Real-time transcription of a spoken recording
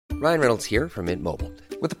Ryan Reynolds here from Mint Mobile.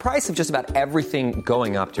 With the price of just about everything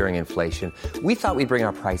going up during inflation, we thought we'd bring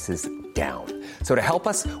our prices down. So to help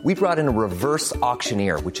us, we brought in a reverse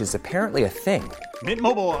auctioneer, which is apparently a thing. Mint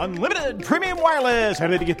Mobile Unlimited Premium Wireless. How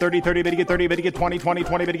to get 30, 30, bit to get 30, bit to get 20, 20,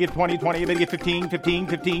 20, bit to get 20, 20, bit to get 15, 15,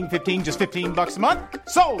 15, 15, just $15 a month?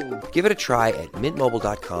 Sold! Give it a try at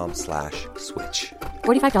mintmobile.com/switch.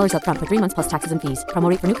 $45 up front for 3 months plus taxes and fees. Promo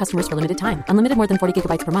rate for new customers for limited time. Unlimited more than 40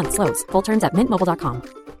 gigabytes per month. Slows full terms at mintmobile.com.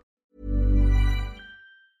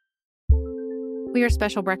 We are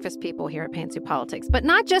special breakfast people here at Pantsuit Politics, but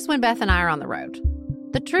not just when Beth and I are on the road.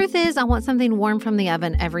 The truth is, I want something warm from the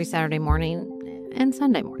oven every Saturday morning and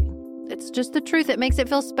Sunday morning. It's just the truth. It makes it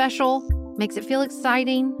feel special, makes it feel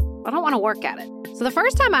exciting. I don't want to work at it. So the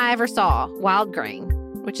first time I ever saw Wild Grain,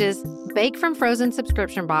 which is bake from frozen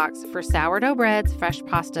subscription box for sourdough breads, fresh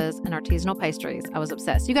pastas, and artisanal pastries, I was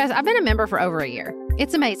obsessed. You guys, I've been a member for over a year.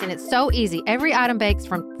 It's amazing. It's so easy. Every item bakes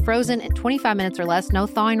from frozen in 25 minutes or less, no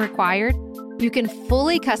thawing required. You can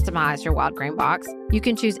fully customize your Wild Grain box. You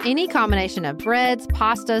can choose any combination of breads,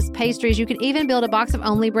 pastas, pastries. You can even build a box of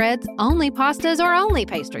only breads, only pastas, or only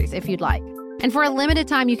pastries if you'd like. And for a limited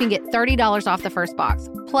time, you can get $30 off the first box,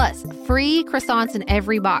 plus free croissants in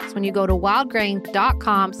every box when you go to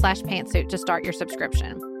wildgrain.com/pantsuit to start your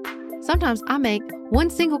subscription. Sometimes I make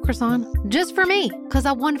one single croissant just for me because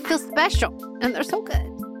I want to feel special, and they're so good.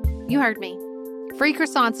 You heard me. Free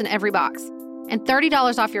croissants in every box. And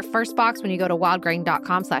 $30 off your first box when you go to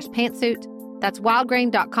wildgrain.com/pantsuit. That's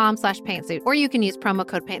wildgrain.com/pantsuit. Or you can use promo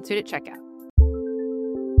code pantsuit at checkout.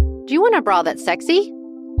 Do you want a bra that's sexy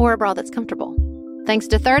or a bra that's comfortable? Thanks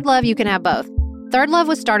to Third Love, you can have both. Third Love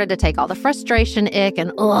was started to take all the frustration, ick,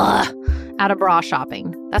 and ugh out of bra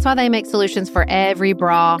shopping. That's why they make solutions for every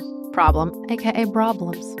bra problem, aka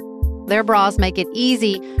problems. Their bras make it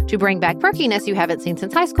easy to bring back perkiness you haven't seen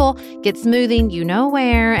since high school, get smoothing you know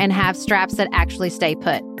where, and have straps that actually stay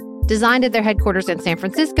put. Designed at their headquarters in San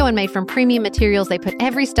Francisco and made from premium materials, they put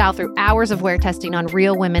every style through hours of wear testing on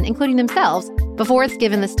real women, including themselves, before it's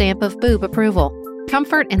given the stamp of boob approval.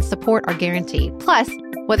 Comfort and support are guaranteed. Plus,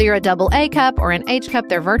 whether you're a double A cup or an H cup,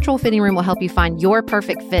 their virtual fitting room will help you find your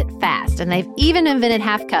perfect fit fast. And they've even invented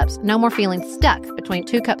half cups. No more feeling stuck between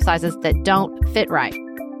 2 cup sizes that don't fit right.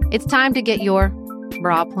 It's time to get your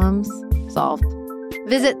problems solved.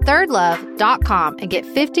 Visit thirdlove.com and get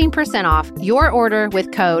 15% off your order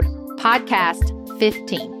with code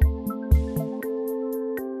podcast15.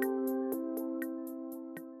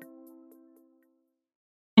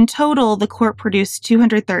 In total, the court produced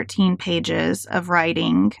 213 pages of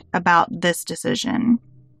writing about this decision.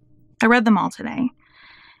 I read them all today.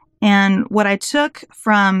 And what I took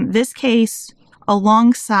from this case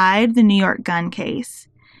alongside the New York gun case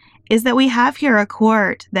is that we have here a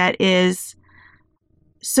court that is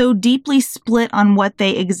so deeply split on what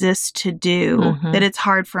they exist to do that it's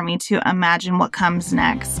hard for me to imagine what comes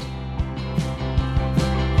next.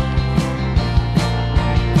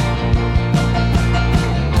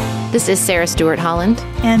 This is Sarah Stewart Holland.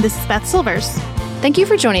 And this is Beth Silvers. Thank you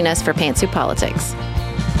for joining us for Pantsuit Politics.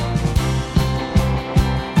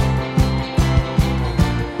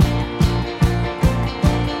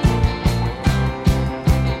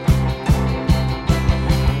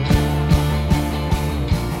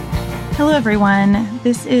 Hello, everyone.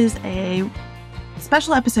 This is a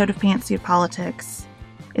special episode of Pantsuit Politics.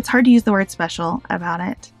 It's hard to use the word special about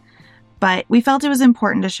it, but we felt it was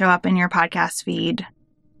important to show up in your podcast feed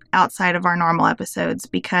outside of our normal episodes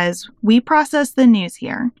because we process the news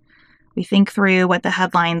here. We think through what the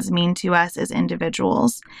headlines mean to us as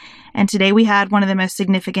individuals. And today we had one of the most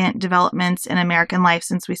significant developments in American life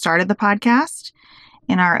since we started the podcast.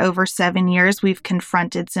 In our over 7 years, we've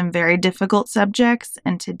confronted some very difficult subjects,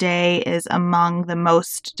 and today is among the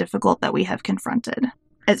most difficult that we have confronted.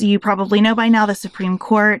 As you probably know by now, the Supreme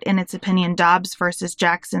Court, in its opinion Dobbs versus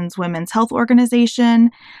Jackson's Women's Health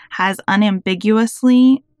Organization, has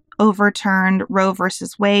unambiguously overturned Roe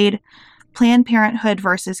versus Wade, Planned Parenthood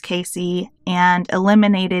versus Casey, and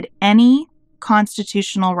eliminated any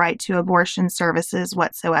constitutional right to abortion services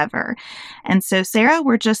whatsoever. And so, Sarah,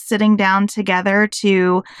 we're just sitting down together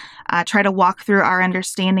to try to walk through our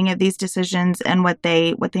understanding of these decisions and what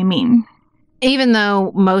they mean. Even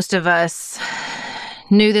though most of us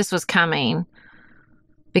knew this was coming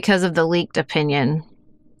because of the leaked opinion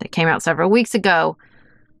that came out several weeks ago,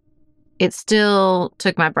 it still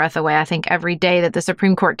took my breath away. I think every day that the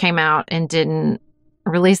Supreme Court came out and didn't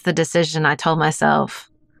release the decision, I told myself,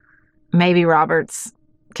 maybe Roberts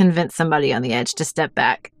convinced somebody on the edge to step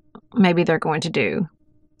back. Maybe they're going to do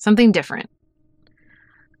something different.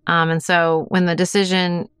 And so when the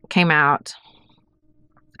decision came out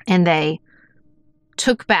and they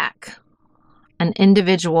took back an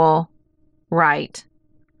individual right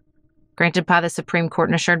granted by the Supreme Court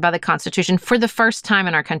and assured by the Constitution for the first time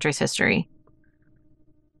in our country's history.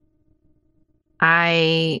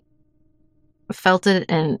 I felt it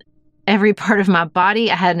in every part of my body.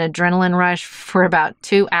 I had an adrenaline rush for about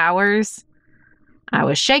 2 hours. I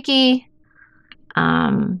was shaky.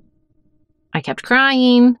 I kept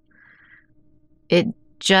crying. It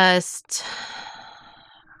just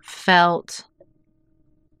felt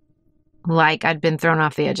like I'd been thrown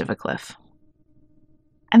off the edge of a cliff.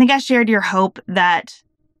 I think I shared your hope that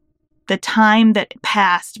the time that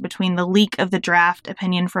passed between the leak of the draft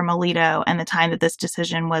opinion from Alito and the time that this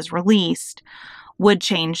decision was released would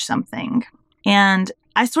change something. And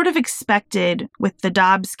I sort of expected with the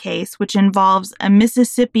Dobbs case, which involves a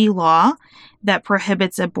Mississippi law that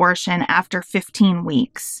prohibits abortion after 15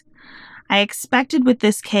 weeks. I expected with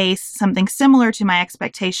this case something similar to my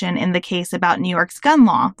expectation in the case about New York's gun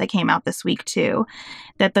law that came out this week too,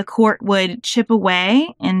 that the court would chip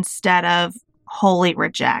away instead of wholly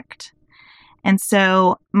reject. And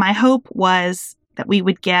so my hope was that we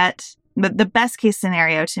would get the best case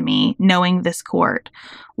scenario to me, knowing this court,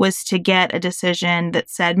 was to get a decision that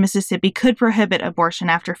said Mississippi could prohibit abortion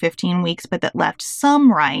after 15 weeks, but that left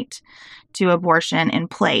some right to abortion in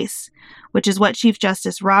place, which is what Chief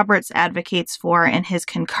Justice Roberts advocates for in his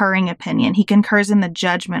concurring opinion. He concurs in the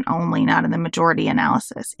judgment only, not in the majority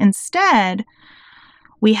analysis. Instead,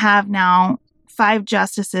 we have now 5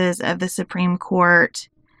 justices of the Supreme Court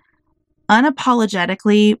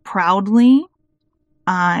unapologetically, proudly,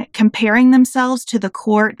 comparing themselves to the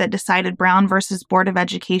court that decided Brown versus Board of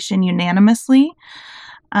Education unanimously,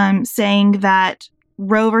 saying that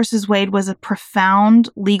Roe versus Wade was a profound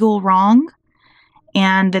legal wrong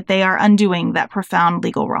and that they are undoing that profound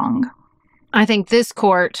legal wrong. I think this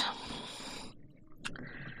court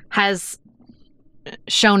has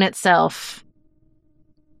shown itself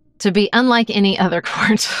to be unlike any other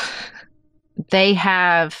court. They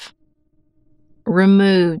have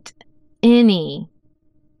removed any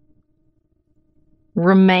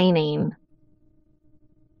remaining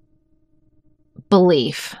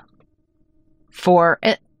belief for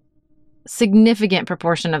a significant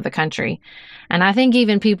proportion of the country. And I think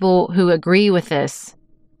even people who agree with this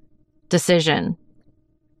decision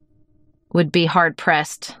would be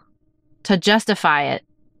hard-pressed to justify it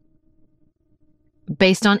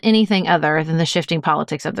based on anything other than the shifting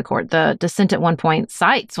politics of the court. The dissent at one point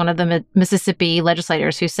cites one of the Mississippi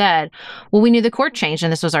legislators who said, well, we knew the court changed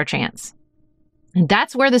and this was our chance. And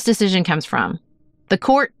that's where this decision comes from. The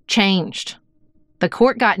court changed. The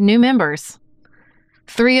court got new members,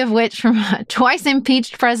 3 of which from a twice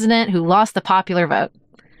impeached president who lost the popular vote.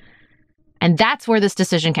 And that's where this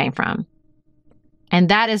decision came from. And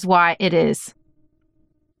that is why it is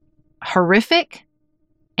horrific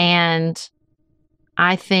and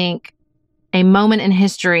I think a moment in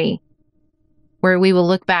history where we will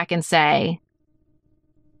look back and say,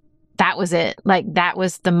 that was it. Like, that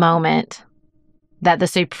was the moment that the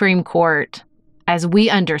Supreme Court, as we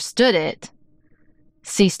understood it,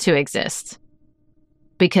 ceased to exist.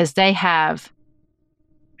 Because they have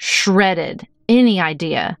shredded any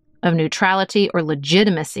idea of neutrality or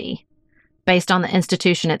legitimacy based on the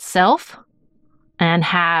institution itself and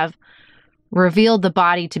have revealed the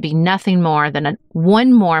body to be nothing more than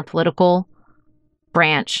one more political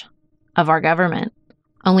branch of our government.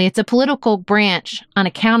 Only it's a political branch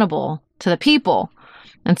unaccountable to the people.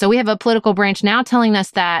 And so we have a political branch now telling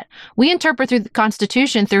us that we interpret through the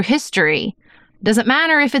Constitution, through history. Doesn't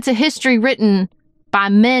matter if it's a history written by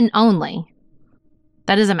men only.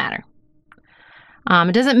 That doesn't matter.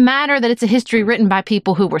 It doesn't matter that it's a history written by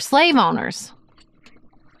people who were slave owners.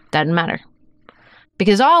 Doesn't matter.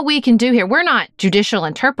 Because all we can do here, we're not judicial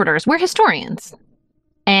interpreters, we're historians.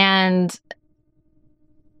 And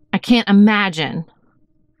I can't imagine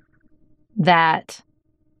that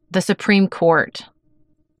the Supreme Court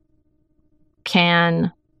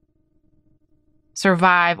can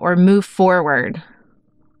survive or move forward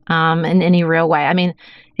in any real way. I mean,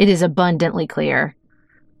 it is abundantly clear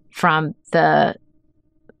from the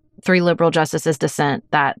 3 liberal justices' dissent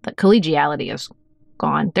that the collegiality is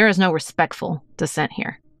gone. There is no respectful dissent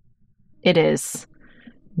here. It is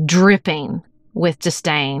dripping with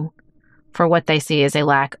disdain for what they see as a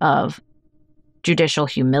lack of judicial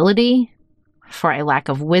humility, for a lack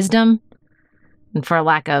of wisdom, and for a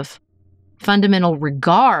lack of fundamental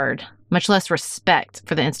regard, much less respect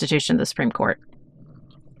for the institution of the Supreme Court.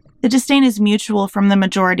 The disdain is mutual from the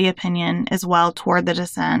majority opinion as well toward the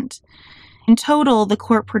dissent. In total, the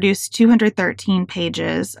court produced 213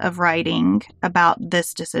 pages of writing about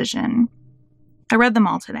this decision. I read them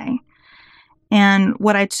all today. And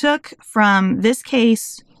what I took from this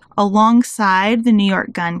case alongside the New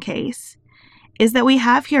York gun case is that we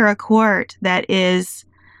have here a court that is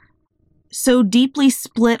so deeply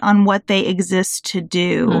split on what they exist to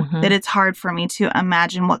do that it's hard for me to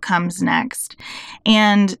imagine what comes next.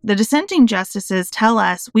 And the dissenting justices tell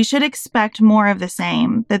us we should expect more of the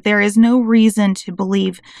same, that there is no reason to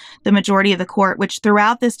believe the majority of the court, which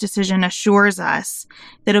throughout this decision assures us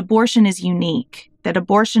that abortion is unique, that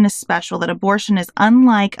abortion is special, that abortion is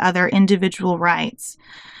unlike other individual rights.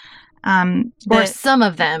 Or some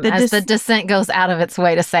of them, as the dissent goes out of its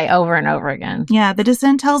way to say over and over again. Yeah, the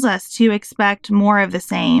dissent tells us to expect more of the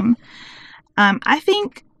same. I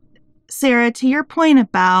think, Sarah, to your point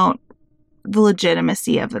about the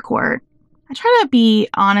legitimacy of the court, I try to be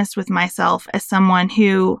honest with myself as someone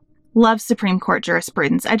who loves Supreme Court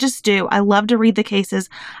jurisprudence. I just do. I love to read the cases.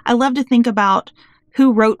 I love to think about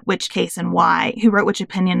who wrote which case and why, who wrote which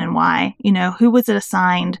opinion and why, who was it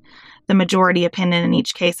assigned the majority opinion in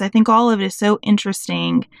each case. I think all of it is so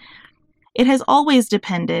interesting. It has always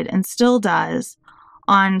depended, and still does,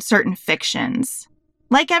 on certain fictions.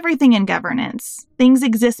 Like everything in governance, things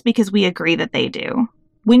exist because we agree that they do.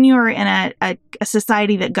 When you're in a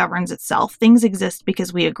society that governs itself, things exist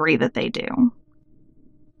because we agree that they do.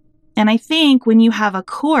 And I think when you have a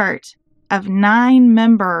court of 9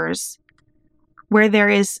 members where there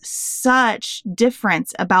is such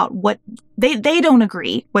difference about what they don't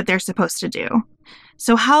agree what they're supposed to do.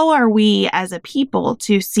 So how are we as a people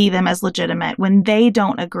to see them as legitimate when they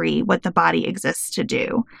don't agree what the body exists to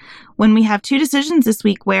do? When we have 2 decisions this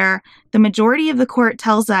week where the majority of the court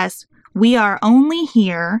tells us we are only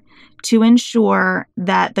here to ensure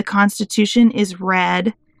that the Constitution is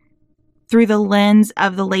read through the lens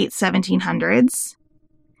of the late 1700s,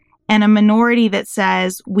 and a minority that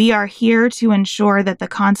says we are here to ensure that the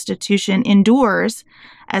Constitution endures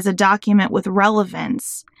as a document with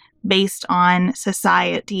relevance based on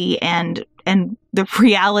society and the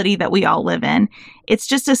reality that we all live in. It's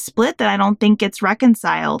just a split that I don't think gets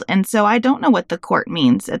reconciled. And so I don't know what the court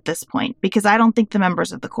means at this point, because I don't think the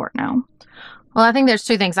members of the court know. Well, I think there's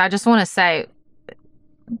 2 things. I just want to say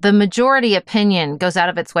the majority opinion goes out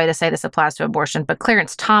of its way to say this applies to abortion, but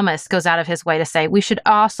Clarence Thomas goes out of his way to say we should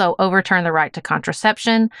also overturn the right to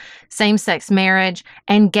contraception, same-sex marriage,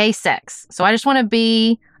 and gay sex. So I just want to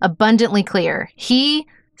be abundantly clear. He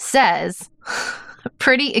says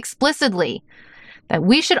pretty explicitly that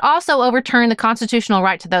we should also overturn the constitutional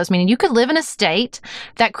right to those, meaning you could live in a state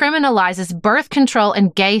that criminalizes birth control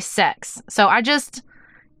and gay sex. So I just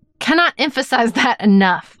cannot emphasize that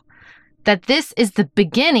enough, that this is the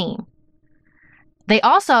beginning. They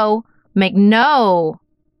also make no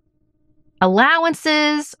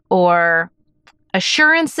allowances or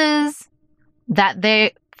assurances that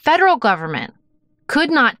the federal government could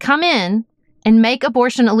not come in and make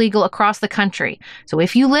abortion illegal across the country. So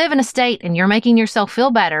if you live in a state and you're making yourself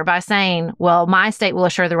feel better by saying, well, my state will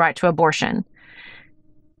assure the right to abortion,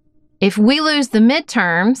 if we lose the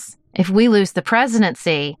midterms, if we lose the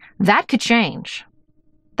presidency, that could change.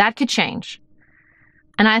 That could change.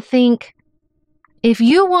 And I think if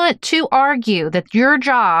you want to argue that your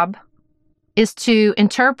job is to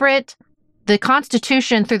interpret the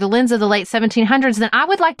Constitution through the lens of the late 1700s, then I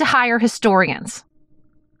would like to hire historians.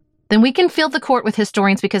 Then we can fill the court with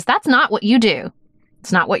historians, because that's not what you do.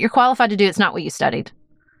 It's not what you're qualified to do. It's not what you studied.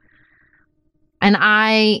 And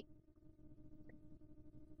I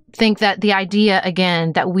think that the idea,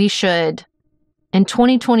 again, that we should, in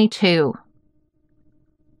 2022,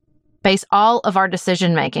 base all of our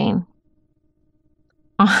decision-making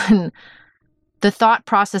on the thought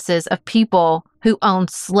processes of people who owned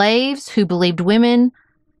slaves, who believed women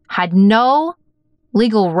had no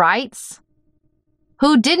legal rights,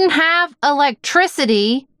 who didn't have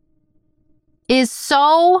electricity, is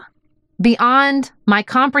so beyond my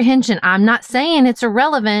comprehension. I'm not saying it's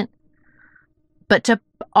irrelevant, but to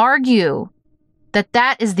argue that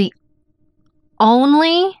that is the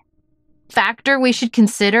only factor we should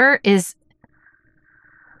consider is,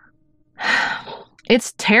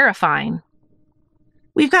 it's terrifying.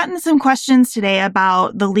 We've gotten some questions today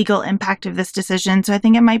about the legal impact of this decision, so I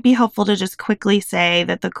think it might be helpful to just quickly say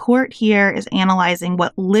that the court here is analyzing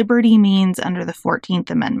what liberty means under the 14th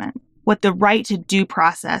Amendment, what the right to due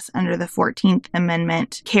process under the 14th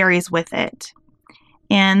Amendment carries with it.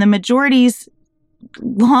 And the majority's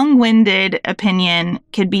long-winded opinion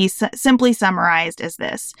could be simply summarized as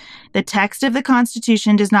this: the text of the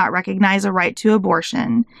Constitution does not recognize a right to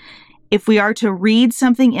abortion. If we are to read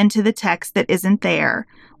something into the text that isn't there,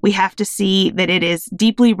 we have to see that it is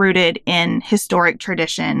deeply rooted in historic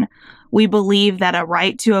tradition. We believe that a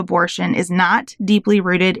right to abortion is not deeply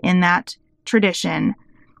rooted in that tradition,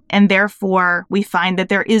 and therefore we find that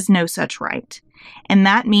there is no such right. And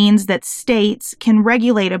that means that states can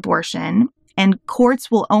regulate abortion, and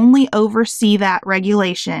courts will only oversee that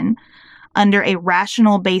regulation under a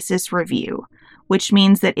rational basis review, which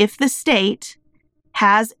means that if the state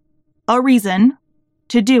has a reason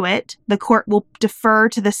to do it, the court will defer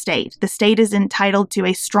to the state. The state is entitled to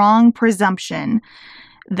a strong presumption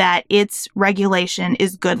that its regulation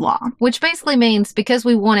is good law. Which basically means because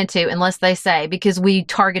we wanted to, unless they say, because we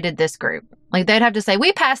targeted this group. Like they'd have to say,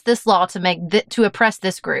 we passed this law to oppress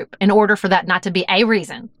this group in order for that not to be a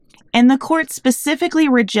reason. And the court specifically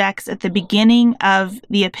rejects at the beginning of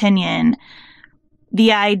the opinion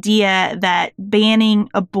the idea that banning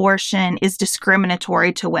abortion is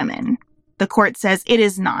discriminatory to women. The court says it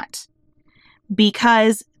is not.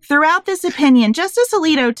 Because throughout this opinion, Justice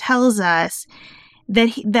Alito tells us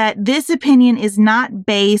that this opinion is not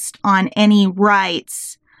based on any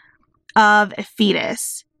rights of a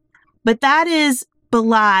fetus. But that is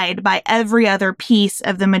belied by every other piece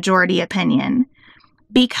of the majority opinion.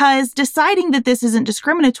 Because deciding that this isn't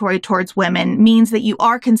discriminatory towards women means that you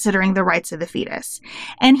are considering the rights of the fetus.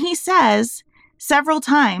 And he says several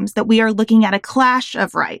times that we are looking at a clash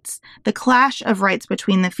of rights, the clash of rights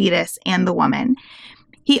between the fetus and the woman.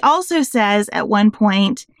 He also says at one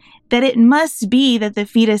point that it must be that the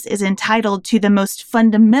fetus is entitled to the most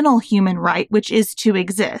fundamental human right, which is to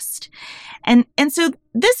exist. And so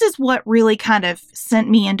this is what really kind of sent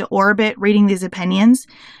me into orbit reading these opinions.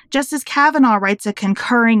 Justice Kavanaugh writes a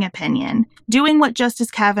concurring opinion, doing what Justice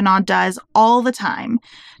Kavanaugh does all the time,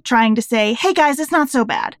 trying to say, hey guys, it's not so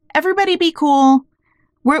bad. Everybody be cool.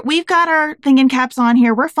 We've got our thinking caps on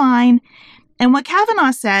here. We're fine. And what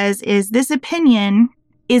Kavanaugh says is this opinion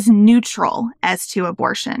is neutral as to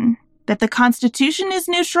abortion, that the Constitution is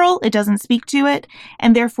neutral, it doesn't speak to it,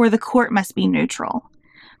 and therefore the court must be neutral.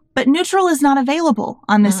 But neutral is not available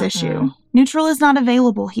on this issue. Neutral is not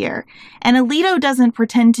available here. And Alito doesn't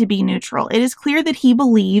pretend to be neutral. It is clear that he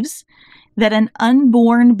believes that an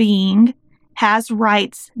unborn being has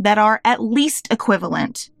rights that are at least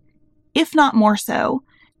equivalent, if not more so,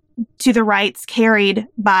 to the rights carried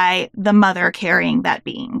by the mother carrying that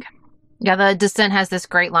being. Yeah, the dissent has this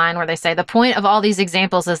great line where they say, the point of all these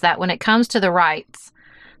examples is that when it comes to the rights,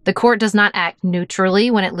 the court does not act neutrally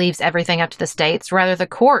when it leaves everything up to the states. Rather, the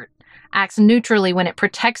court acts neutrally when it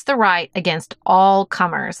protects the right against all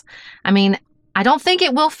comers. I mean, I don't think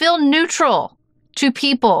it will feel neutral to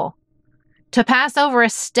people to pass over a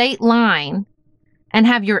state line and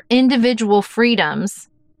have your individual freedoms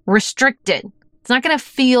restricted. It's not going to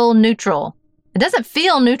feel neutral. It doesn't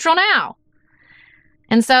feel neutral now.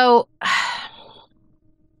 And so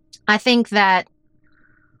I think that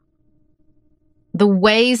the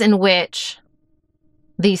ways in which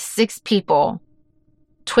these 6 people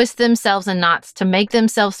twist themselves in knots to make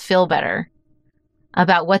themselves feel better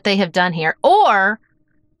about what they have done here, or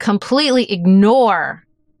completely ignore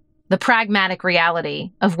the pragmatic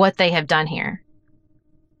reality of what they have done here,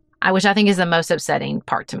 which I think is the most upsetting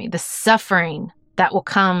part to me, the suffering that will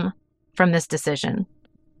come from this decision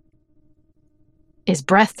is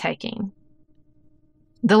breathtaking.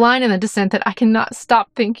 The line in the dissent that I cannot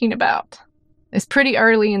stop thinking about is pretty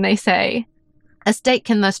early, and they say, a state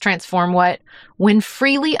can thus transform what, when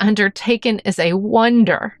freely undertaken, is a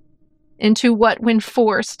wonder, into what, when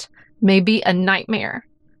forced, may be a nightmare.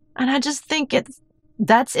 And I just think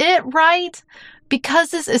that's it, right?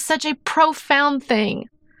 Because this is such a profound thing.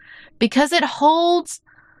 Because it holds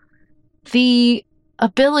the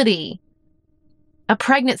ability, a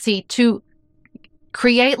pregnancy, to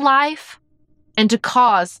create life and to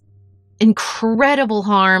cause incredible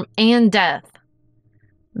harm and death.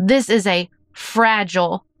 This is a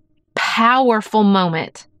fragile, powerful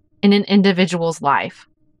moment in an individual's life.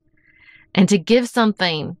 And to give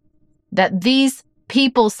something that these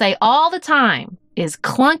people say all the time is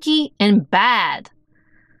clunky and bad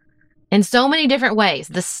in so many different ways,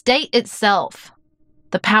 the state itself,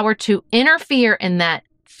 the power to interfere in that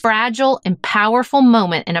fragile and powerful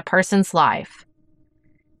moment in a person's life,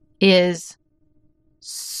 is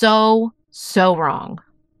so wrong.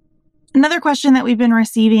 Another question that we've been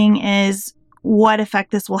receiving is what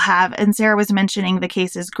effect this will have. And Sarah was mentioning the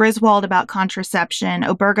cases Griswold about contraception,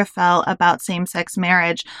 Obergefell about same-sex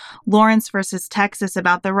marriage, Lawrence versus Texas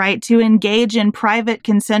about the right to engage in private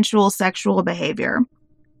consensual sexual behavior.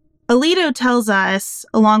 Alito tells us,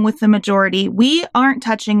 along with the majority, we aren't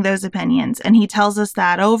touching those opinions. And he tells us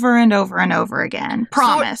that over and over and over again.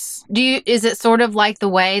 Promise. Is it sort of like the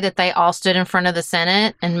way that they all stood in front of the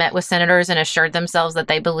Senate and met with senators and assured themselves that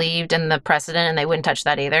they believed in the precedent and they wouldn't touch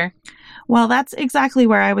that either? Well, that's exactly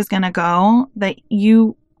where I was going to go, that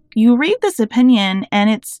you you read this opinion and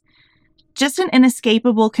it's just an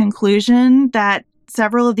inescapable conclusion that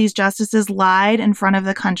several of these justices lied in front of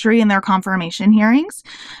the country in their confirmation hearings.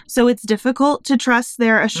 So it's difficult to trust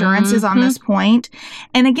their assurances on this point.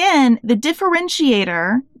 And again, the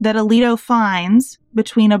differentiator that Alito finds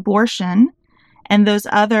between abortion and those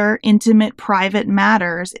other intimate private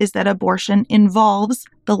matters is that abortion involves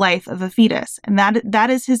the life of a fetus. And that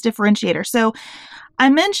is his differentiator. So I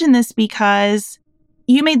mention this because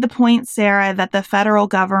you made the point, Sarah, that the federal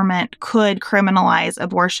government could criminalize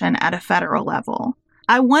abortion at a federal level.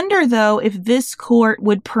 I wonder, though, if this court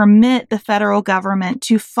would permit the federal government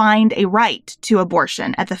to find a right to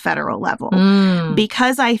abortion at the federal level,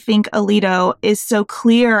 because I think Alito is so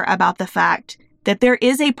clear about the fact that there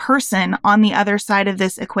is a person on the other side of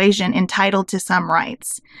this equation entitled to some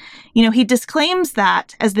rights. You know, he disclaims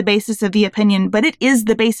that as the basis of the opinion, but it is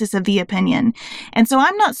the basis of the opinion. And so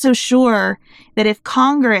I'm not so sure that if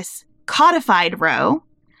Congress codified Roe,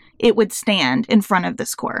 it would stand in front of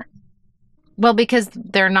this court. Well, because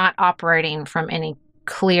they're not operating from any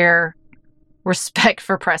clear respect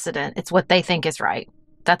for precedent. It's what they think is right.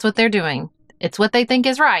 That's what they're doing. It's what they think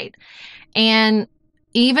is right. And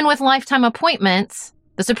even with lifetime appointments,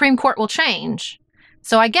 the Supreme Court will change.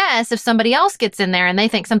 So I guess if somebody else gets in there and they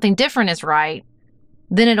think something different is right,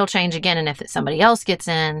 then it'll change again. And if somebody else gets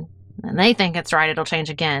in and they think it's right, it'll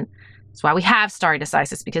change again. That's why we have stare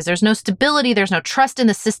decisis, because there's no stability, there's no trust in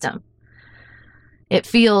the system. It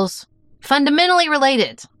feels fundamentally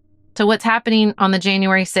related to what's happening on the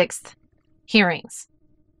January 6th hearings.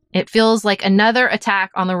 It feels like another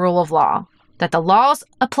attack on the rule of law, that the laws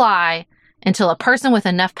apply until a person with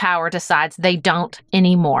enough power decides they don't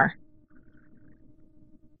anymore.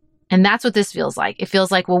 And that's what this feels like. It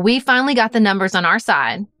feels like, well, we finally got the numbers on our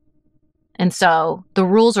side, and so the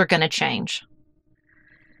rules are going to change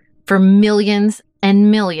for millions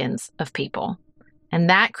and millions of people. And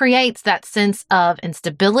that creates that sense of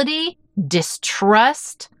instability,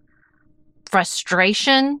 distrust,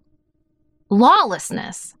 frustration,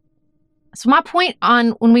 lawlessness. So my point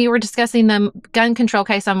on when we were discussing the gun control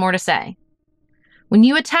case on More to Say, when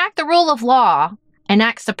you attack the rule of law and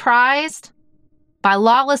act surprised by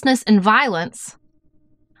lawlessness and violence,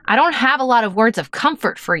 I don't have a lot of words of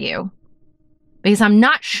comfort for you, because I'm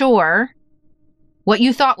not sure what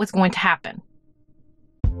you thought was going to happen.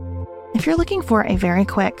 If you're looking for a very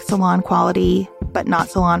quick salon quality, but not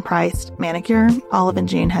salon priced manicure, Olive &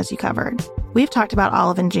 June has you covered. We've talked about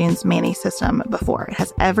Olive & June's Mani system before. It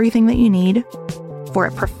has everything that you need for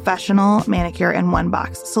a professional manicure in one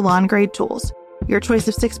box. Salon grade tools, your choice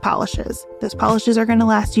of 6 polishes. Those polishes are going to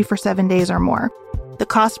last you for 7 days or more. The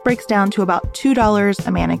cost breaks down to about $2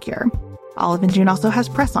 a manicure. Olive & June also has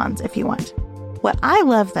press-ons if you want. What I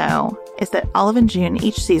love, though, is that Olive & June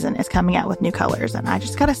each season is coming out with new colors, and I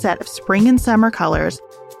just got a set of spring and summer colors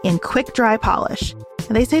in quick dry polish.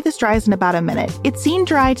 And they say this dries in about a minute. It seemed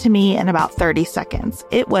dry to me in about 30 seconds.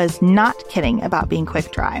 It was not kidding about being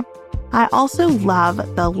quick dry. I also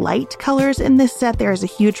love the light colors in this set. There is a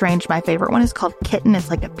huge range. My favorite one is called Kitten. It's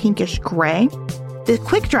like a pinkish gray. The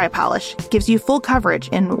quick dry polish gives you full coverage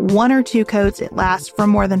in 1 or 2 coats. It lasts for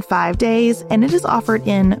more than 5 days, and it is offered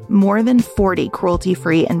in more than 40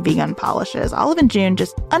 cruelty-free and vegan polishes. Olive & June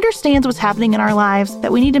just understands what's happening in our lives,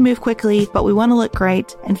 that we need to move quickly, but we want to look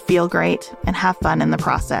great and feel great and have fun in the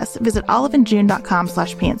process. Visit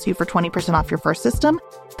oliveandjune.com/pantsuit for 20% off your first system.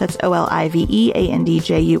 That's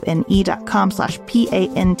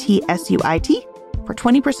oliveandjune.com/pantsuit for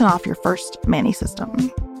 20% off your first Mani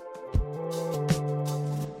system.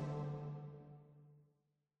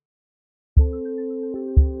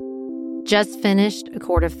 Just finished A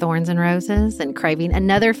Court of Thorns and Roses and craving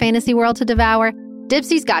another fantasy world to devour?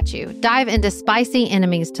 Dipsy's got you. Dive into spicy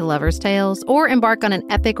enemies to lovers' tales or embark on an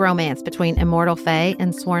epic romance between immortal fae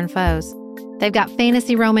and sworn foes. They've got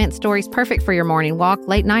fantasy romance stories perfect for your morning walk,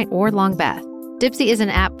 late night, or long bath. Dipsy is an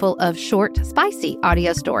app full of short, spicy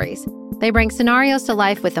audio stories. They bring scenarios to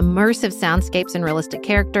life with immersive soundscapes and realistic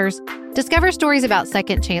characters. Discover stories about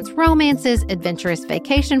second chance romances, adventurous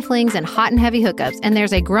vacation flings, and hot and heavy hookups. And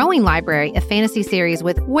there's a growing library of fantasy series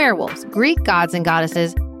with werewolves, Greek gods and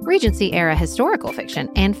goddesses, Regency-era historical fiction,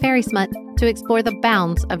 and fairy smut to explore the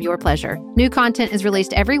bounds of your pleasure. New content is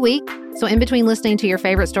released every week, so in between listening to your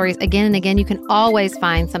favorite stories again and again, you can always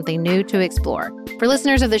find something new to explore. For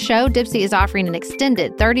listeners of the show, Dipsy is offering an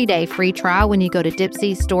extended 30-day free trial when you go to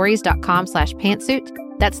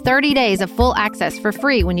dipsystories.com/pantsuit. That's 30 days of full access for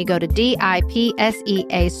free when you go to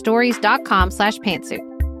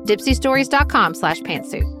dipseastories.com/pantsuit.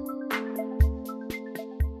 dipsystories.com/pantsuit.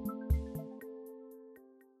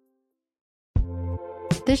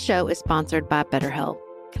 This show is sponsored by BetterHelp.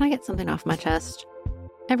 Can I get something off my chest?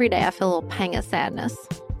 Every day I feel a little pang of sadness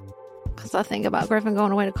because I think about Griffin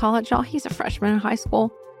going away to college. Y'all, he's a freshman in high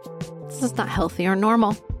school. This is not healthy or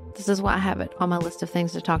normal. This is why I have it on my list of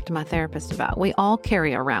things to talk to my therapist about. We all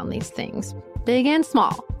carry around these things, big and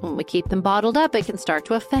small. When we keep them bottled up, it can start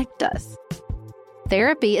to affect us.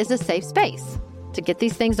 Therapy is a safe space to get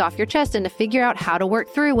these things off your chest and to figure out how to work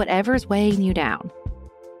through whatever's weighing you down.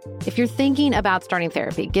 If you're thinking about starting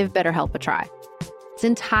therapy, give BetterHelp a try. It's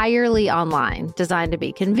entirely online, designed to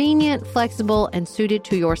be convenient, flexible, and suited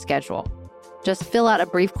to your schedule. Just fill out a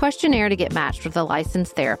brief questionnaire to get matched with a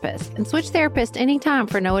licensed therapist and switch therapists anytime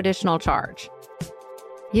for no additional charge.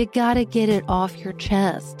 You gotta get it off your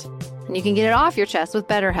chest. And you can get it off your chest with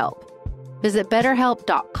BetterHelp. Visit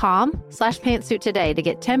BetterHelp.com/pantsuit today to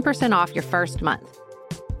get 10% off your first month.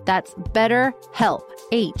 That's BetterHelp,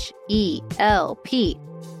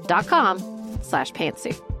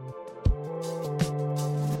 HELP.com/pantsuit.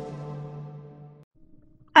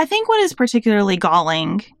 I think what is particularly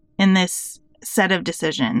galling in this set of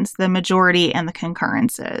decisions, the majority and the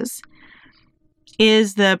concurrences,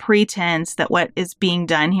 is the pretense that what is being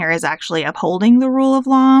done here is actually upholding the rule of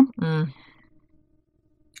law.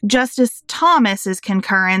 Justice Thomas's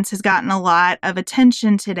concurrence has gotten a lot of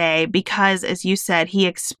attention today because, as you said, he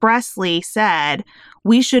expressly said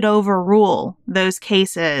we should overrule those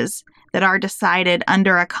cases that are decided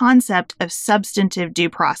under a concept of substantive due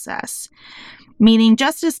process. Meaning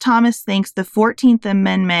Justice Thomas thinks the 14th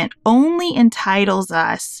Amendment only entitles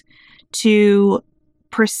us to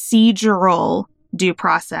procedural due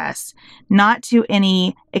process, not to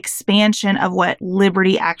any expansion of what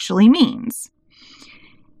liberty actually means.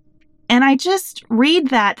 And I just read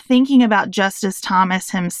that thinking about Justice Thomas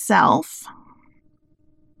himself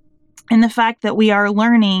and the fact that we are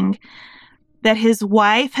learning that his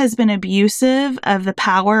wife has been abusive of the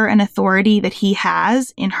power and authority that he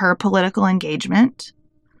has in her political engagement.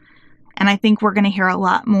 And I think we're going to hear a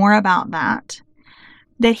lot more about that.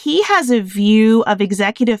 That he has a view of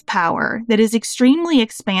executive power that is extremely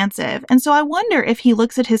expansive. And so I wonder if he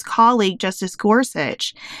looks at his colleague, Justice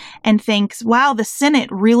Gorsuch, and thinks, wow, the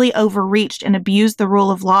Senate really overreached and abused the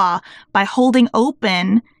rule of law by holding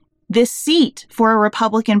open this seat for a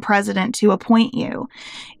Republican president to appoint you.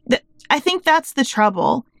 I think that's the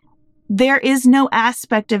trouble. There is no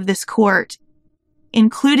aspect of this court,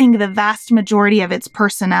 including the vast majority of its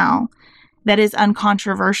personnel, that is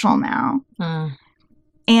uncontroversial now.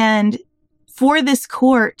 And for this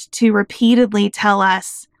court to repeatedly tell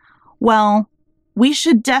us, well, we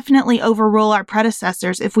should definitely overrule our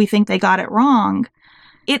predecessors if we think they got it wrong,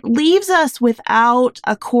 it leaves us without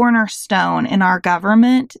a cornerstone in our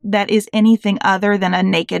government that is anything other than a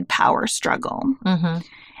naked power struggle.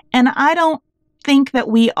 And I don't think that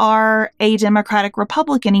we are a democratic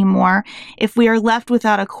republic anymore if we are left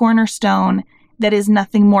without a cornerstone that is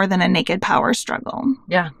nothing more than a naked power struggle.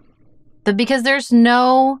 Yeah. Because there's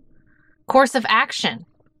no course of action.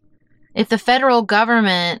 If the federal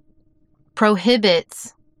government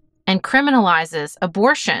prohibits and criminalizes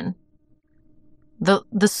abortion, the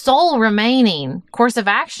sole remaining course of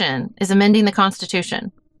action is amending the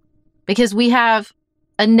Constitution. Because we have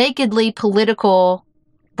a nakedly political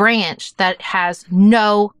branch that has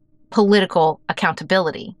no political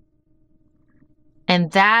accountability. And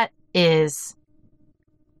that is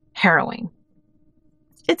harrowing.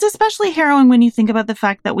 It's especially harrowing when you think about the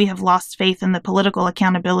fact that we have lost faith in the political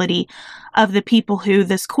accountability of the people who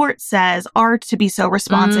this court says are to be so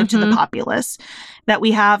responsive to the populace, that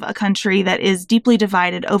we have a country that is deeply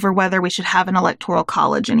divided over whether we should have an electoral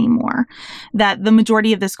college anymore, that the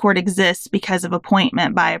majority of this court exists because of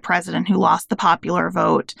appointment by a president who lost the popular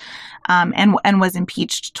vote and was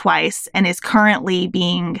impeached twice and is currently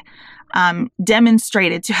being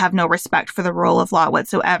demonstrated to have no respect for the rule of law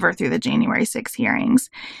whatsoever through the January 6 hearings,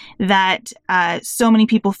 that so many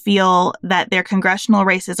people feel that their congressional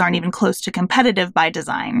races aren't even close to competitive by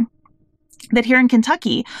design. That here in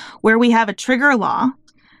Kentucky, where we have a trigger law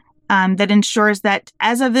that ensures that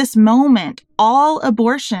as of this moment, all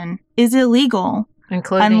abortion is illegal,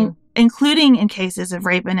 including in cases of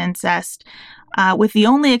rape and incest, with the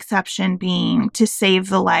only exception being to save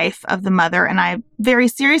the life of the mother. And I very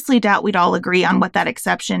seriously doubt we'd all agree on what that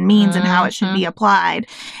exception means and how it should be applied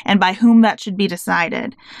and by whom that should be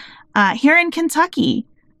decided. Here in Kentucky,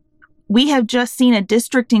 we have just seen a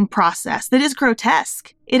districting process that is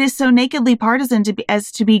grotesque. It is so nakedly partisan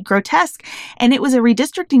as to be grotesque. And it was a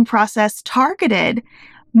redistricting process targeted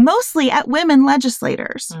mostly at women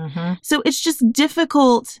legislators. So it's just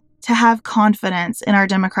difficult to have confidence in our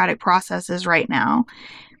democratic processes right now.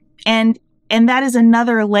 And that is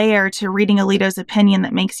another layer to reading Alito's opinion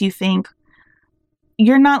that makes you think,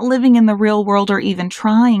 you're not living in the real world or even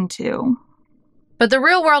trying to. But the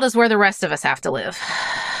real world is where the rest of us have to live.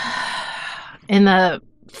 In the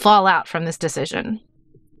fallout from this decision.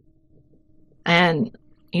 And,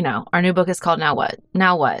 our new book is called Now What?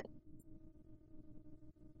 Now What?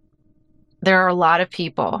 There are a lot of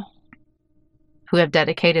people who have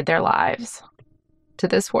dedicated their lives to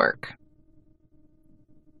this work.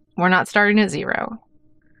 We're not starting at zero.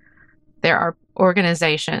 There are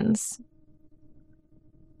organizations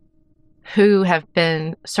who have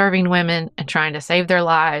been serving women and trying to save their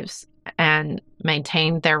lives and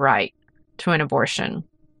maintain their right to an abortion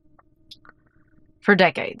for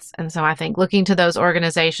decades. And so I think looking to those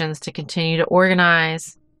organizations to continue to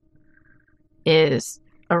organize is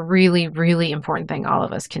a really, really important thing all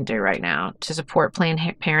of us can do right now to support Planned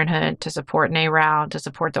Parenthood, to support NARAL, to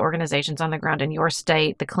support the organizations on the ground in your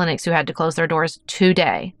state, the clinics who had to close their doors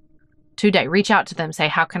today. Reach out to them, say,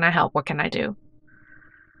 how can I help? What can I do?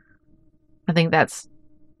 I think that's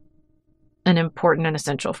an important and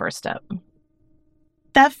essential first step.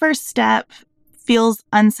 That first step feels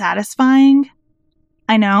unsatisfying.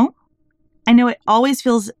 I know it always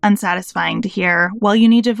feels unsatisfying to hear, well, you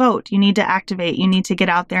need to vote, you need to activate, you need to get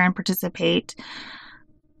out there and participate.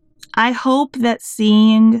 I hope that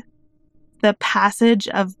seeing the passage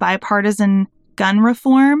of bipartisan gun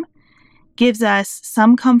reform gives us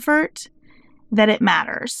some comfort that it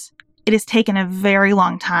matters. It has taken a very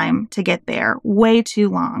long time to get there, way too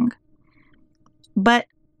long. But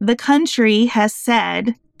the country has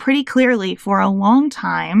said pretty clearly for a long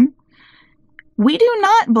time, we do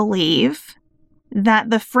not believe that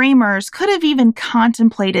the framers could have even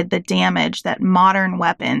contemplated the damage that modern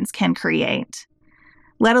weapons can create,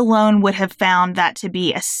 let alone would have found that to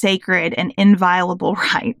be a sacred and inviolable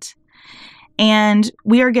right. And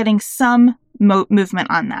we are getting some movement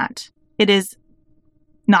on that. It is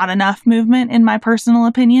not enough movement, in my personal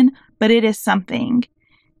opinion, but it is something.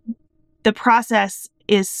 The process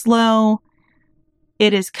is slow,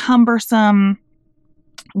 it is cumbersome,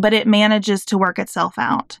 but it manages to work itself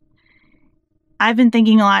out. I've been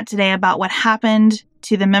thinking a lot today about what happened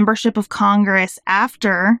to the membership of Congress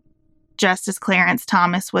after Justice Clarence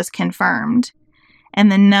Thomas was confirmed,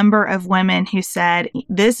 and the number of women who said,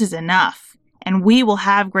 this is enough, and we will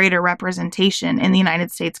have greater representation in the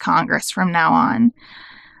United States Congress from now on.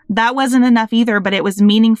 That wasn't enough either, but it was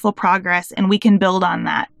meaningful progress, and we can build on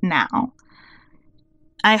that now.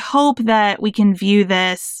 I hope that we can view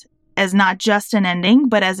this as not just an ending,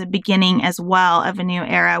 but as a beginning as well of a new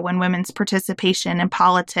era when women's participation in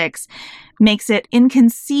politics makes it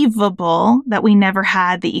inconceivable that we never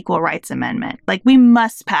had the Equal Rights Amendment. Like, we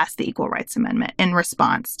must pass the Equal Rights Amendment in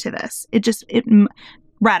response to this.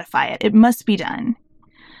 Ratify it. It must be done,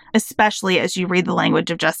 especially as you read the language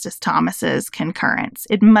of Justice Thomas's concurrence.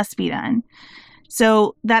 It must be done.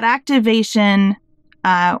 So that activation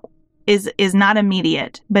is not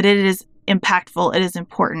immediate, but it is impactful, it is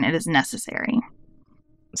important, it is necessary.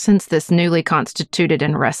 Since this newly constituted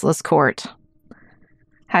and restless court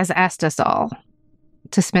has asked us all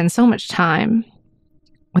to spend so much time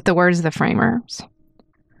with the words of the framers,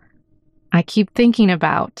 I keep thinking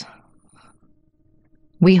about,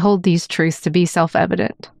 we hold these truths to be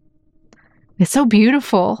self-evident. It's so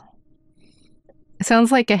beautiful. It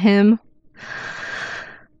sounds like a hymn.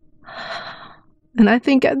 And I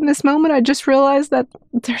think at this moment, I just realized that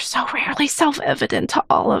they're so rarely self-evident to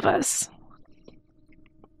all of us.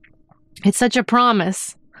 It's such a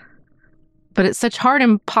promise, but it's such hard,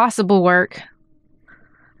 impossible work.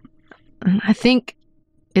 And I think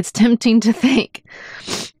it's tempting to think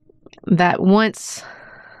that once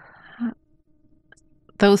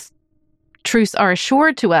those truths are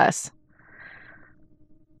assured to us,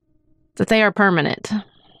 that they are permanent.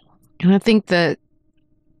 And I think the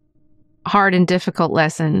hard and difficult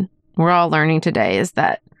lesson we're all learning today is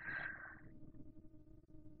that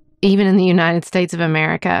even in the United States of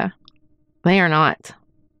America, they are not.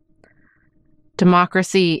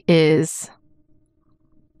 Democracy is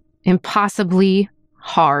impossibly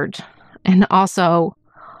hard and also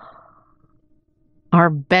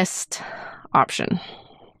our best option.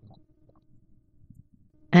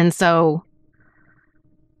 And so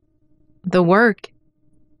the work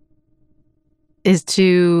is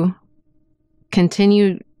to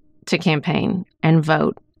continue to campaign and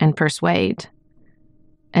vote and persuade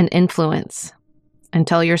and influence and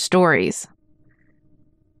tell your stories,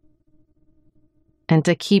 and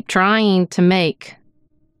to keep trying to make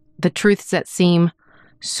the truths that seem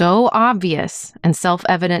so obvious and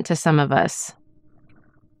self-evident to some of us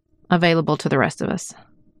available to the rest of us.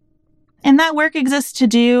 And that work exists to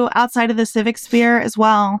do outside of the civic sphere as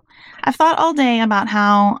well. I've thought all day about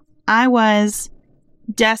how I was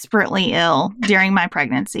desperately ill during my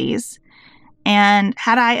pregnancies. And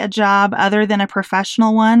had I a job other than a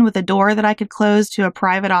professional one with a door that I could close to a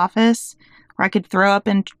private office where I could throw up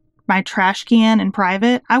in my trash can in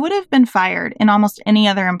private, I would have been fired in almost any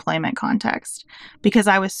other employment context because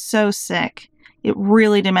I was so sick. It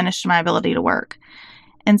really diminished my ability to work.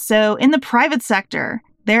 And so in the private sector,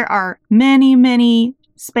 there are many, many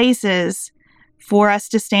spaces for us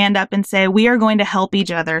to stand up and say, we are going to help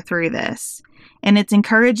each other through this. And it's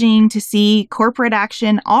encouraging to see corporate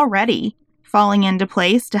action already falling into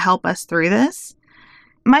place to help us through this.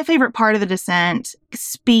 My favorite part of the dissent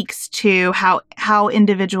speaks to how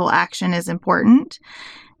individual action is important.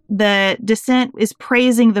 The dissent is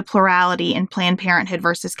praising the plurality in Planned Parenthood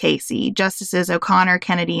versus Casey, Justices O'Connor,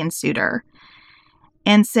 Kennedy, and Souter,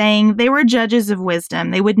 and saying they were judges of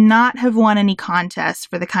wisdom. They would not have won any contest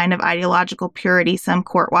for the kind of ideological purity some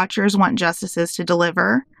court watchers want justices to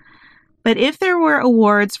deliver. But if there were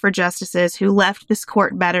awards for justices who left this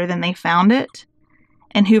court better than they found it,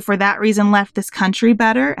 and who for that reason left this country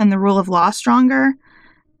better and the rule of law stronger,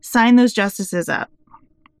 sign those justices up.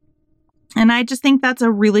 And I just think that's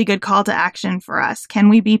a really good call to action for us. Can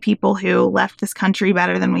we be people who left this country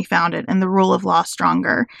better than we found it and the rule of law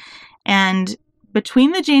stronger? And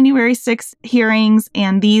between the January 6th hearings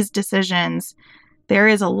and these decisions, there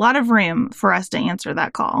is a lot of room for us to answer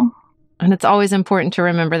that call. And it's always important to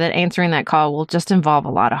remember that answering that call will just involve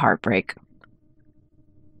a lot of heartbreak.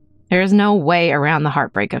 There is no way around the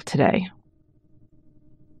heartbreak of today.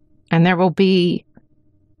 And there will be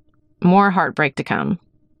more heartbreak to come.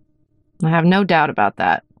 I have no doubt about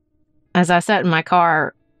that. As I sat in my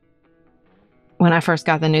car when I first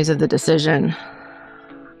got the news of the decision,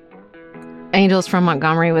 Angels from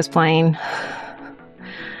Montgomery was playing.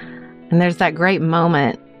 And there's that great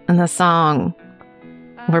moment in the song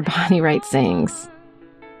where Bonnie Raitt sings,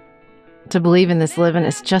 "To believe in this living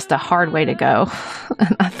is just a hard way to go."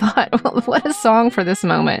 And I thought, well, what a song for this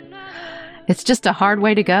moment. It's just a hard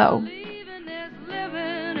way to go.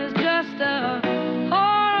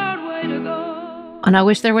 And I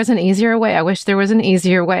wish there was an easier way. I wish there was an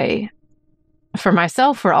easier way for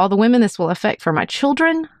myself, for all the women this will affect, for my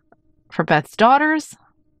children, for Beth's daughters.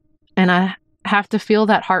 And I have to feel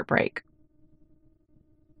that heartbreak.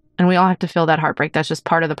 And we all have to feel that heartbreak. That's just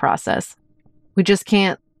part of the process. We just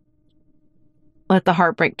can't let the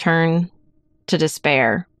heartbreak turn to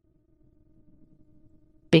despair,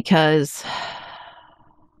 because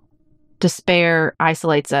despair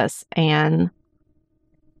isolates us and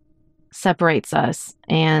separates us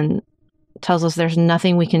and tells us there's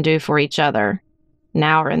nothing we can do for each other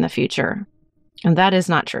now or in the future. And that is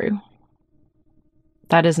not true.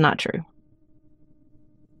 That is not true.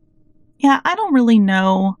 Yeah, I don't really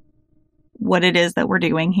know what it is that we're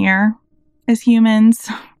doing here as humans,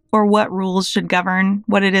 or what rules should govern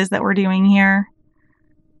what it is that we're doing here.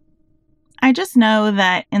 I just know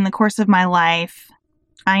that in the course of my life,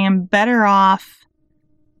 I am better off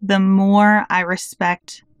the more I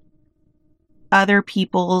respect other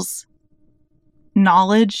people's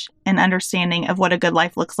knowledge and understanding of what a good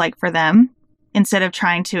life looks like for them, instead of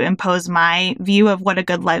trying to impose my view of what a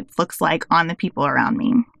good life looks like on the people around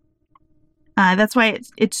me. That's why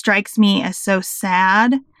it strikes me as so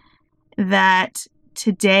sad that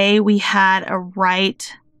today we had a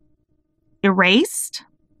right erased,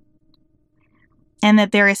 and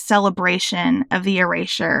that there is celebration of the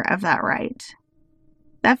erasure of that right.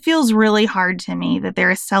 That feels really hard to me, that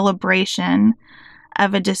there is celebration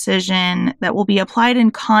of a decision that will be applied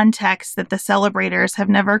in contexts that the celebrators have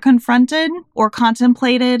never confronted or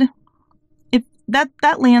contemplated.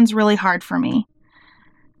 That lands really hard for me.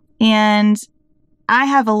 And I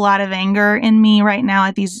have a lot of anger in me right now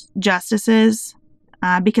at these justices,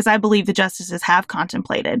 because I believe the justices have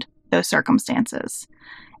contemplated those circumstances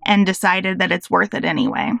and decided that it's worth it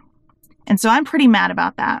anyway. And so I'm pretty mad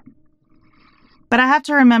about that. But I have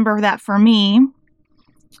to remember that for me,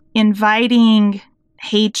 inviting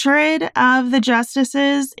hatred of the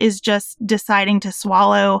justices is just deciding to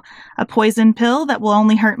swallow a poison pill that will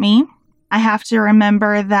only hurt me. I have to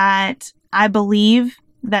remember that I believe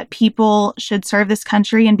that people should serve this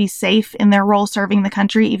country and be safe in their role serving the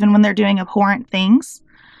country, even when they're doing abhorrent things.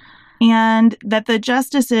 And that the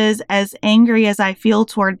justices, as angry as I feel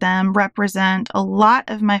toward them, represent a lot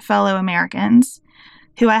of my fellow Americans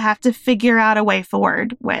who I have to figure out a way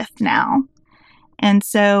forward with now. And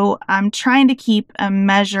so I'm trying to keep a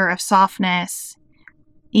measure of softness,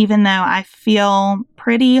 even though I feel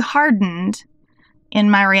pretty hardened in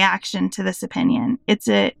my reaction to this opinion. It's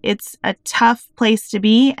a tough place to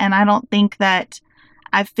be, and I don't think that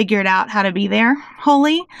I've figured out how to be there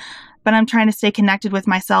wholly, but I'm trying to stay connected with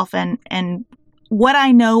myself and what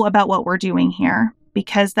I know about what we're doing here,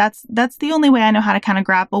 because that's the only way I know how to kind of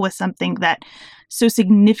grapple with something that so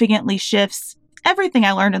significantly shifts everything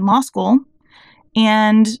I learned in law school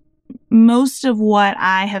and most of what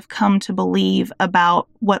I have come to believe about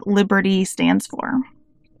what liberty stands for.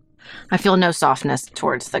 I feel no softness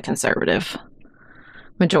towards the conservative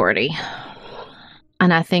majority.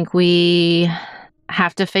 And I think we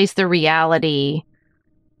have to face the reality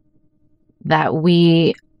that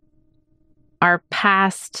we are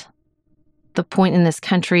past the point in this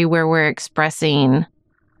country where we're expressing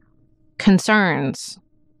concerns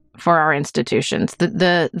for our institutions.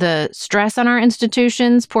 The stress on our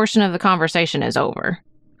institutions portion of the conversation is over.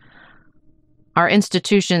 Our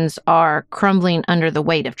institutions are crumbling under the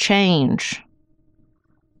weight of change,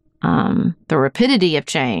 the rapidity of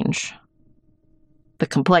change, the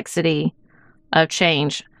complexity of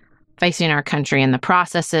change facing our country, and the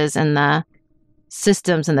processes and the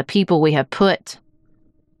systems and the people we have put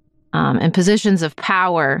in positions of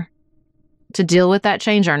power to deal with that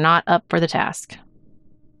change are not up for the task.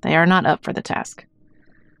 They are not up for the task.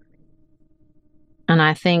 And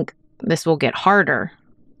I think this will get harder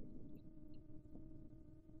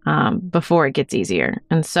before it gets easier.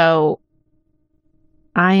 And so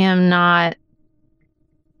I am not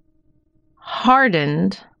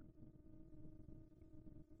hardened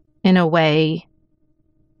in a way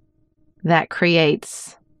that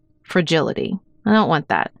creates fragility. I don't want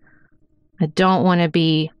that. I don't want to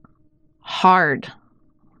be hard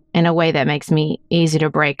in a way that makes me easy to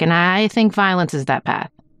break. And I think violence is that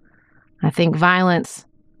path. I think violence,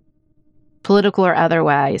 political or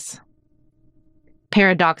otherwise,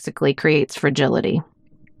 paradoxically creates fragility.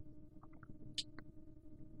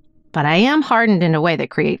 But I am hardened in a way that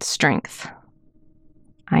creates strength.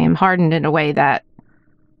 I am hardened in a way that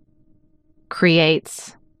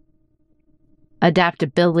creates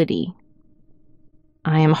adaptability.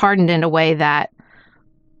 I am hardened in a way that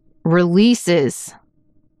releases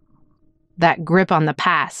that grip on the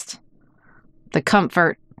past, the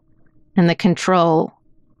comfort and the control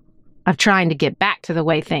of trying to get back to the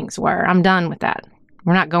way things were. I'm done with that.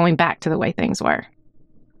 We're not going back to the way things were.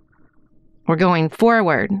 We're going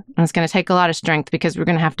forward, and it's going to take a lot of strength because we're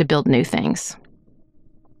going to have to build new things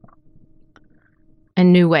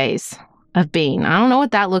and new ways of being. I don't know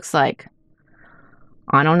what that looks like.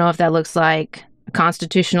 I don't know if that looks like a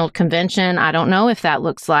constitutional convention. I don't know if that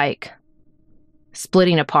looks like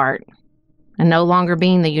splitting apart and no longer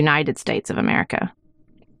being the United States of America.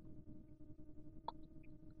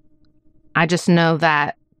 I just know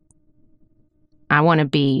that I want to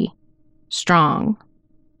be strong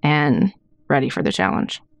and ready for the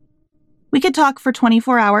challenge. We could talk for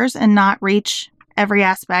 24 hours and not reach every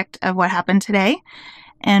aspect of what happened today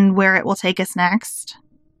and where it will take us next.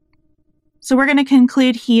 So we're going to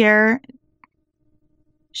conclude here,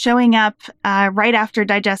 showing up right after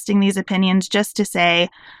digesting these opinions just to say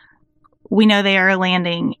we know they are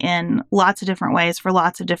landing in lots of different ways for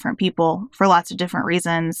lots of different people for lots of different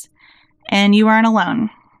reasons, and you aren't alone.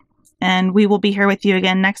 And we will be here with you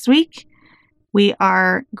again next week. We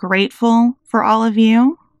are grateful for all of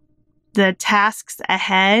you. The tasks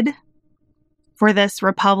ahead for this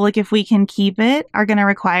republic, if we can keep it, are going to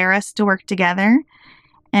require us to work together.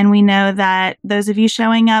 And we know that those of you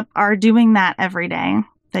showing up are doing that every day,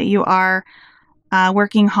 that you are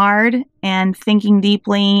working hard and thinking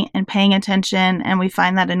deeply and paying attention, and we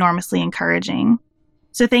find that enormously encouraging.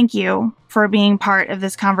 So thank you for being part of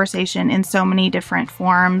this conversation in so many different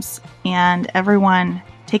forms, and everyone,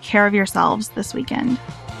 take care of yourselves this weekend.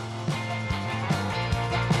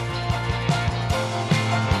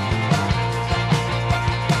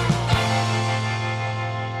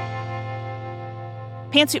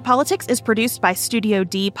 Pantsuit Politics is produced by Studio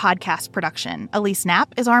D Podcast Production. Elise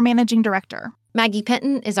Knapp is our managing director. Maggie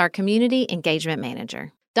Penton is our community engagement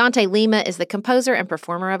manager. Dante Lima is the composer and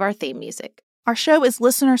performer of our theme music. Our show is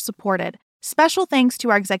listener-supported. Special thanks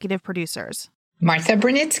to our executive producers: Martha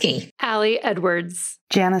Brunitsky, Allie Edwards,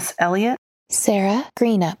 Janice Elliott, Sarah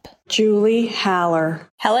Greenup, Julie Haller,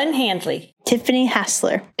 Helen Handley, Tiffany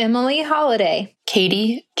Hassler, Emily Holiday,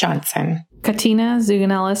 Katie Johnson, Katina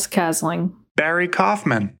Zuganellis-Kasling, Barry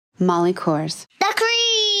Kaufman, Molly Kors, The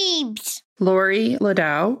Creeps, Lori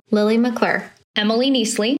Ladow, Lily McClure, Emily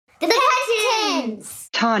Neasley, The Hutchins,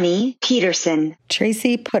 Tawny Peterson,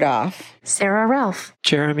 Tracy Putoff, Sarah Ralph,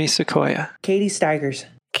 Jeremy Sequoia, Katie Steigers,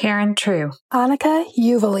 Karen True, Annika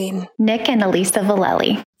Uvaline, Nick and Elisa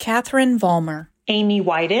Valelli, Catherine Vollmer, Amy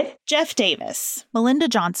Whited, Jeff Davis, Melinda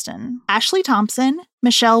Johnston, Ashley Thompson,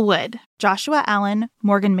 Michelle Wood, Joshua Allen,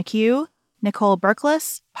 Morgan McHugh, Nicole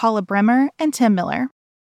Berkless, Paula Bremer, and Tim Miller.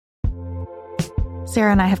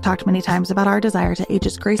 Sarah and I have talked many times about our desire to age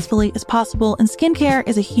as gracefully as possible, and skincare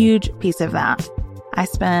is a huge piece of that. I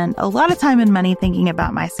spend a lot of time and money thinking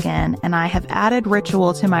about my skin, and I have added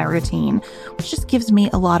Ritual to my routine, which just gives me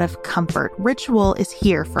a lot of comfort. Ritual is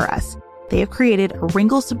here for us. They have created a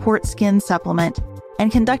wrinkle support skin supplement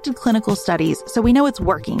and conducted clinical studies, so we know it's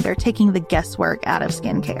working. They're taking the guesswork out of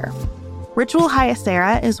skincare. Ritual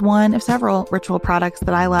Hyacera is one of several Ritual products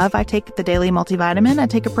that I love. I take the daily multivitamin, I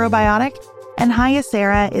take a probiotic, and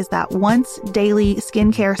Hyacera is that once daily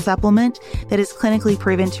skincare supplement that is clinically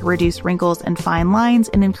proven to reduce wrinkles and fine lines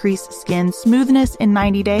and increase skin smoothness in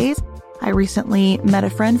 90 days. I recently met a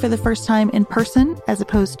friend for the first time in person as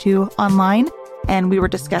opposed to online, and we were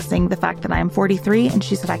discussing the fact that I am 43, and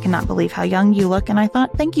she said, "I cannot believe how young you look." And I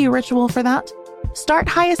thought, thank you, Ritual, for that. Start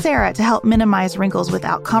Hyacera to help minimize wrinkles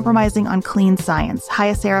without compromising on clean science.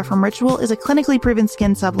 Hyacera from Ritual is a clinically proven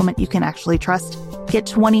skin supplement you can actually trust. Get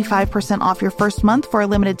 25% off your first month for a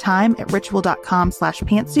limited time at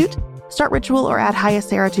ritual.com/pantsuit. Start Ritual or add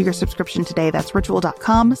Hyacera to your subscription today. That's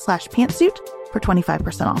ritual.com/pantsuit for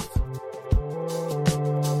 25% off.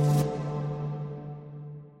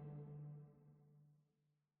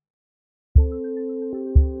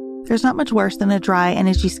 There's not much worse than a dry and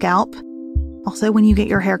itchy scalp. Also, when you get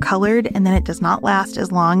your hair colored and then it does not last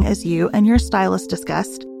as long as you and your stylist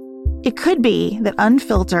discussed. It could be that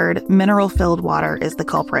unfiltered, mineral-filled water is the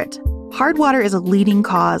culprit. Hard water is a leading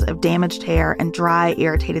cause of damaged hair and dry,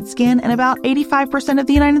 irritated skin, and about 85% of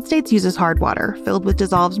the United States uses hard water, filled with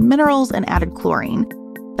dissolved minerals and added chlorine.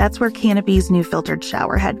 That's where Canopy's new filtered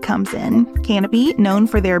shower head comes in. Canopy, known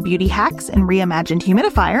for their beauty hacks and reimagined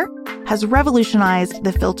humidifier, has revolutionized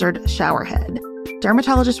the filtered shower head.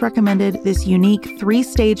 Dermatologists recommended this unique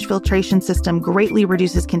 3-stage filtration system greatly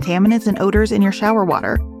reduces contaminants and odors in your shower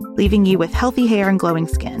water, leaving you with healthy hair and glowing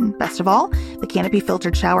skin. Best of all, the Canopy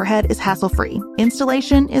filtered shower head is hassle-free.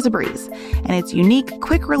 Installation is a breeze, and its unique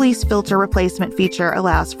quick-release filter replacement feature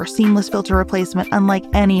allows for seamless filter replacement unlike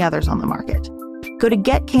any others on the market. Go to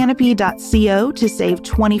getcanopy.co to save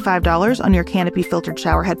 $25 on your Canopy filtered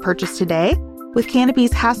shower head purchase today with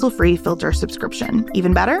Canopy's hassle-free filter subscription.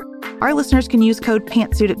 Even better, our listeners can use code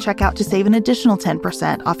PANTSUIT at checkout to save an additional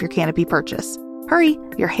 10% off your Canopy purchase. Hurry,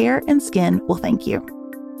 your hair and skin will thank you.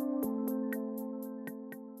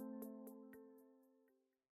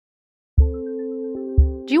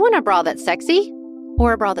 Do you want a bra that's sexy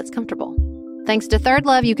or a bra that's comfortable? Thanks to Third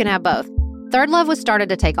Love, you can have both. Third Love was started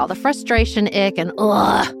to take all the frustration, ick, and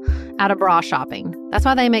out of bra shopping. That's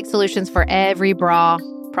why they make solutions for every bra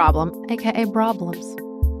problem, aka problems.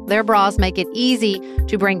 Their bras make it easy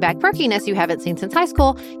to bring back perkiness you haven't seen since high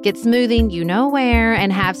school, get smoothing you know where,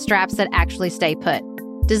 and have straps that actually stay put.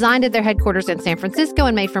 Designed at their headquarters in San Francisco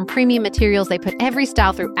and made from premium materials, they put every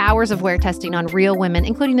style through hours of wear testing on real women,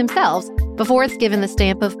 including themselves, before it's given the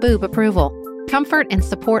stamp of boob approval. Comfort and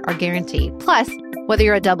support are guaranteed. Plus, whether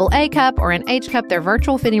you're a double A cup or an H cup, their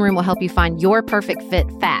virtual fitting room will help you find your perfect fit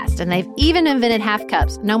fast. And they've even invented half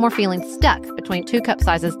cups. No more feeling stuck between 2 cup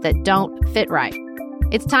sizes that don't fit right.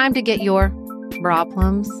 It's time to get your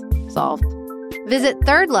problems solved. Visit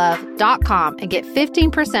thirdlove.com and get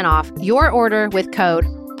 15% off your order with code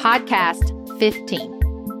PODCAST15.